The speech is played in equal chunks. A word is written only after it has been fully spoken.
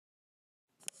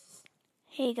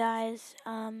Hey guys,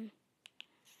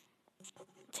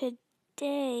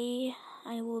 today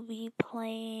I will be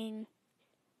playing,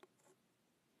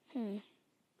 what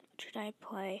should I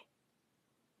play?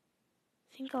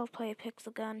 I think I'll play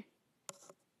Pixel Gun.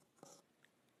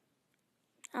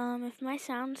 If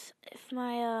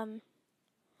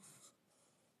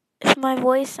my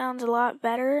voice sounds a lot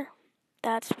better,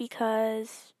 that's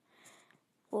because,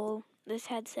 well, this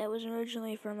headset was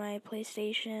originally for my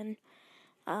PlayStation,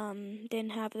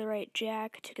 didn't have the right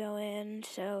jack to go in,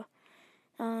 so,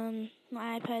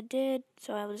 my iPad did,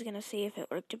 so I was gonna see if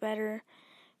it worked better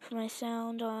for my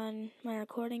sound on my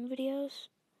recording videos.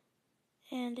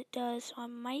 And it does, so I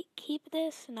might keep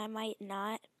this and I might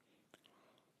not.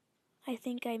 I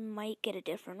think I might get a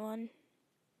different one.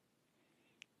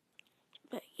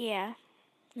 But yeah,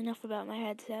 enough about my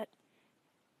headset.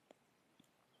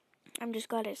 I'm just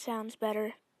glad it sounds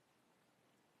better.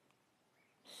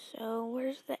 So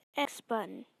where's the X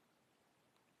button?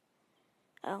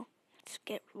 Oh, let's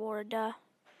get reward.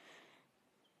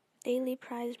 Daily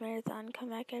prize marathon, come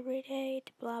back every day,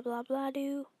 blah blah blah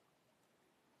do.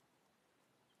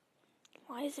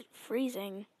 Why is it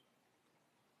freezing?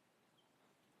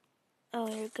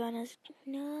 Oh, your gun is,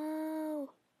 no.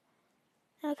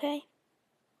 Okay.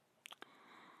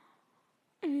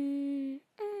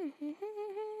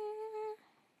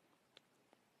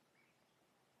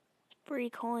 Free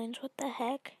coins, what the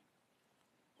heck?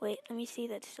 Wait, let me see,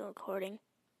 that's still recording.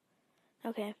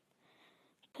 Okay.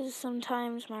 Because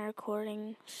sometimes my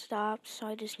recording stops, so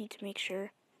I just need to make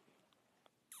sure.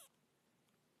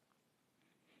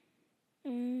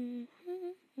 I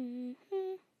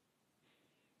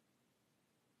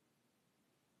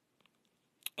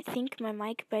think my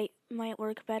mic might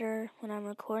work better when I'm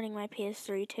recording my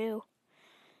PS3 too.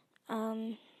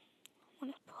 I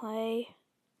want to play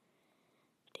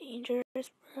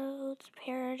Dangerous Roads,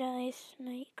 Paradise,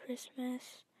 Night,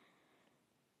 Christmas.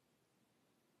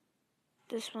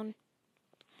 This one.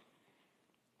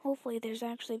 Hopefully there's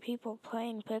actually people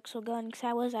playing Pixel Gun, because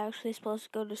I was actually supposed to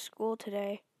go to school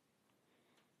today.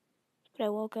 But I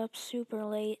woke up super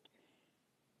late.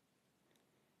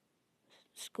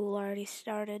 School already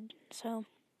started, so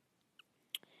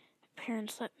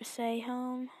parents let me stay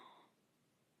home.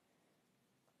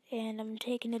 And I'm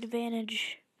taking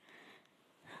advantage.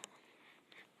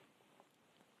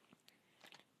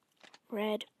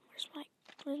 Red.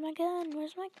 Where's my gun?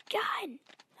 Where's my gun?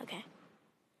 Okay.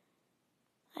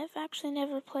 I've actually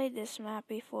never played this map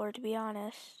before, to be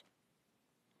honest.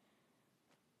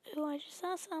 Ooh, I just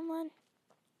saw someone.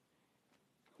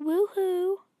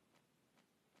 Woohoo!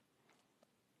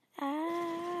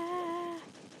 Ah!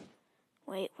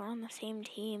 Wait, we're on the same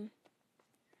team.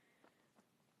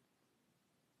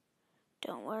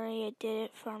 Don't worry, I did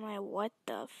it for my what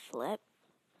the flip.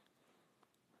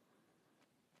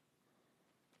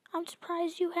 I'm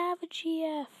surprised you have a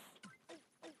GF.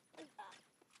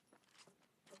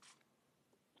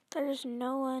 There's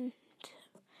no one.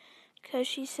 Because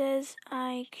she says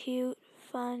I cute,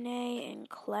 funny, and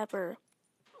clever.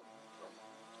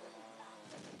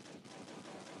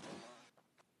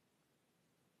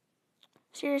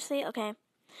 Seriously? Okay.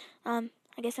 I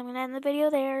guess I'm gonna end the video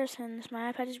there since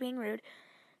my iPad is being rude.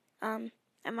 I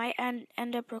might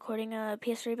end up recording a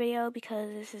PS3 video because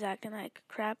this is acting like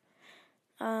crap.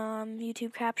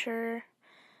 YouTube capture.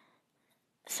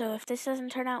 So if this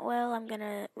doesn't turn out well, I'm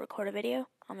gonna record a video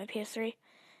on my PS3.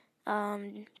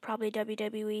 Probably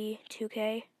WWE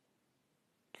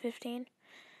 2K15.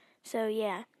 So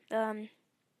yeah,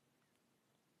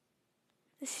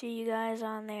 see you guys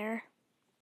on there.